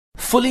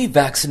Fully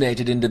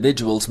vaccinated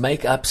individuals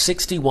make up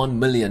 61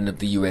 million of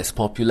the US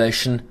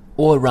population,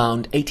 or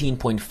around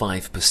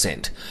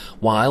 18.5%,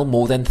 while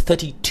more than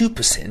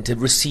 32%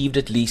 have received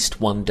at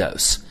least one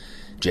dose.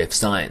 Jeff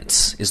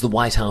Zients is the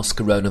White House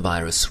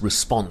Coronavirus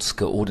Response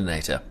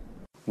Coordinator.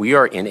 We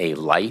are in a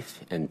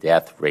life and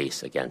death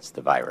race against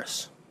the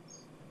virus.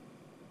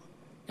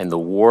 And the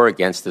war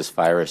against this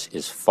virus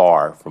is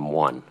far from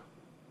won.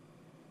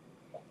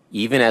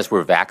 Even as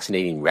we're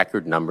vaccinating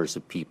record numbers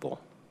of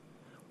people,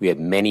 we have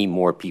many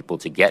more people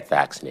to get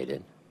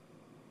vaccinated,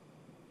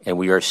 and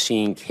we are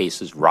seeing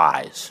cases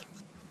rise.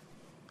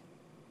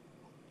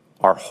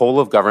 Our whole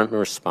of government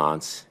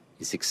response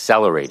is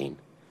accelerating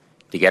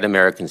to get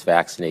Americans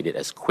vaccinated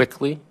as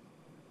quickly,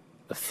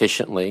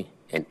 efficiently,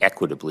 and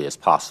equitably as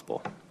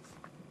possible.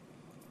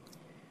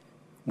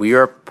 We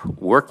are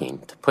working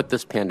to put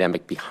this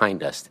pandemic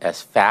behind us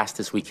as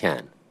fast as we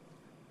can,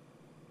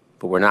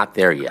 but we're not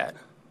there yet.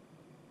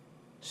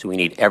 So we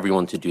need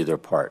everyone to do their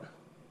part.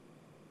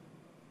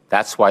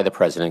 That's why the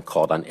president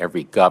called on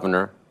every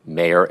governor,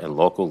 mayor, and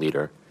local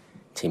leader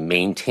to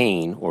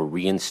maintain or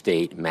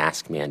reinstate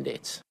mask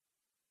mandates.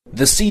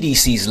 The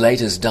CDC's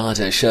latest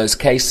data shows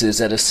cases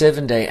at a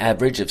 7-day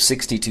average of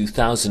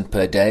 62,000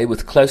 per day,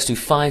 with close to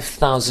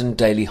 5,000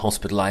 daily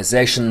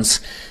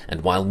hospitalizations.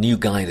 And while new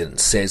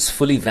guidance says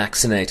fully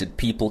vaccinated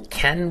people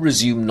can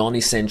resume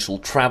non-essential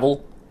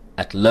travel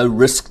at low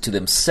risk to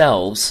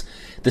themselves,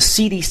 the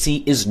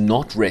CDC is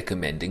not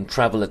recommending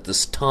travel at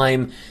this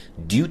time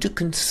due to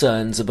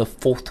concerns of a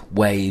fourth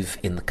wave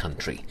in the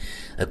country.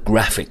 A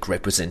graphic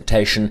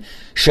representation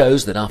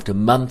shows that after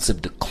months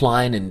of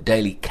decline in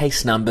daily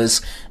case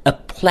numbers, a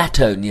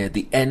plateau near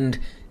the end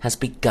has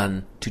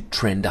begun to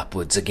trend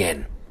upwards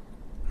again.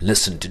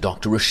 Listen to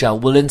Dr. Rochelle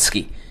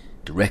Walensky,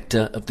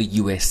 Director of the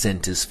U.S.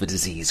 Centers for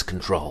Disease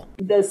Control.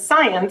 The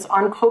science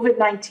on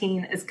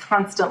COVID-19 is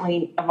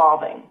constantly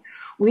evolving.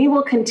 We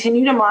will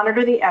continue to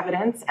monitor the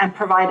evidence and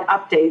provide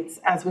updates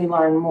as we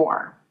learn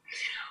more.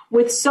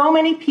 With so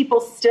many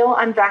people still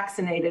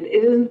unvaccinated,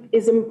 it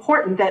is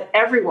important that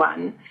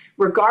everyone,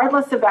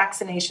 regardless of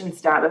vaccination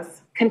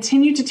status,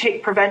 continue to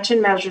take prevention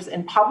measures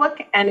in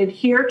public and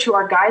adhere to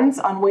our guidance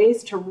on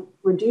ways to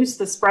reduce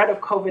the spread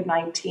of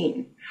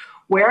COVID-19.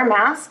 Wear a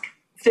mask,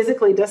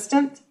 physically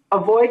distance,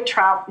 avoid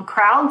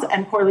crowds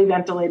and poorly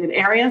ventilated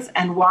areas,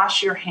 and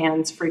wash your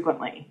hands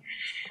frequently.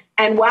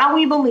 And while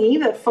we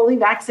believe that fully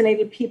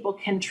vaccinated people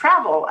can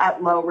travel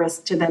at low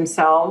risk to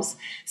themselves,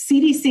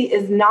 CDC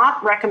is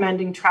not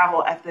recommending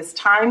travel at this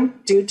time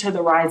due to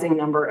the rising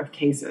number of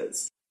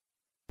cases.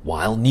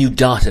 While new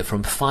data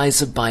from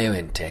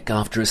Pfizer-BioNTech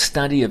after a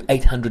study of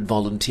 800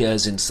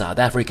 volunteers in South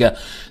Africa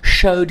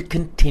showed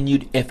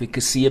continued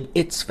efficacy of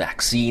its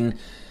vaccine,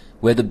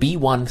 where the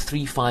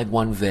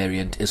B.1.351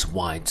 variant is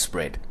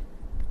widespread.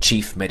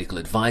 Chief Medical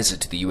Advisor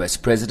to the U.S.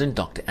 President,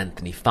 Dr.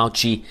 Anthony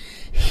Fauci,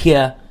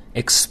 here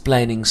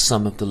explaining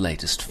some of the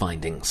latest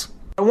findings.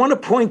 I want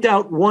to point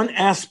out one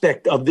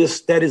aspect of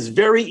this that is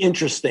very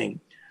interesting.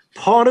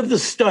 Part of the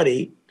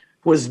study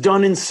was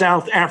done in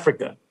South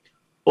Africa.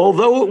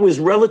 Although it was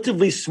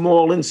relatively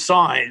small in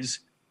size,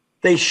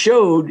 they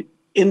showed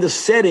in the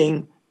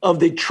setting of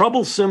the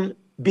troublesome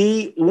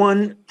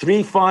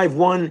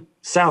B.1.351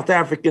 South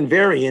African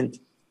variant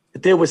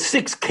that there were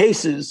 6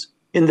 cases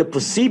in the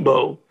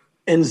placebo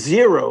and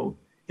 0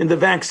 in the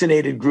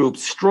vaccinated group,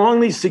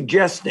 strongly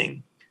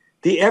suggesting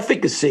the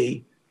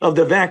efficacy of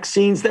the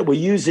vaccines that we're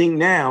using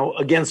now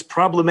against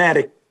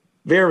problematic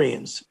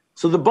variants.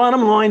 So the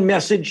bottom line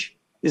message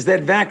is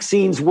that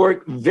vaccines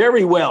work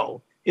very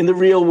well in the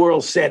real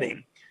world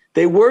setting.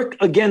 They work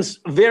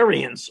against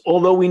variants,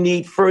 although we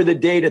need further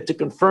data to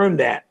confirm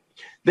that.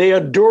 They are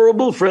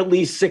durable for at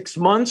least 6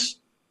 months,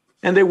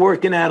 and they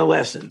work in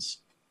adolescents.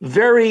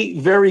 Very,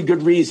 very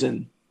good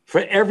reason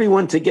for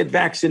everyone to get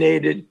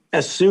vaccinated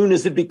as soon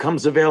as it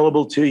becomes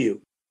available to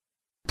you.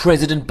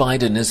 President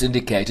Biden has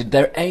indicated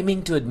they're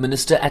aiming to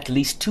administer at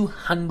least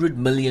 200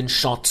 million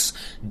shots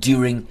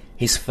during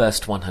his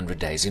first 100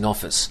 days in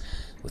office,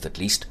 with at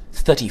least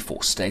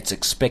 34 states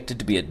expected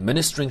to be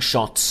administering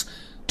shots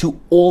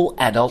to all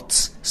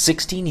adults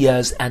 16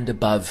 years and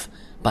above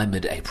by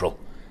mid-April.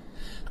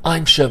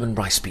 I'm Sherman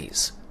Bryce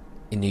Pease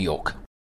in New York.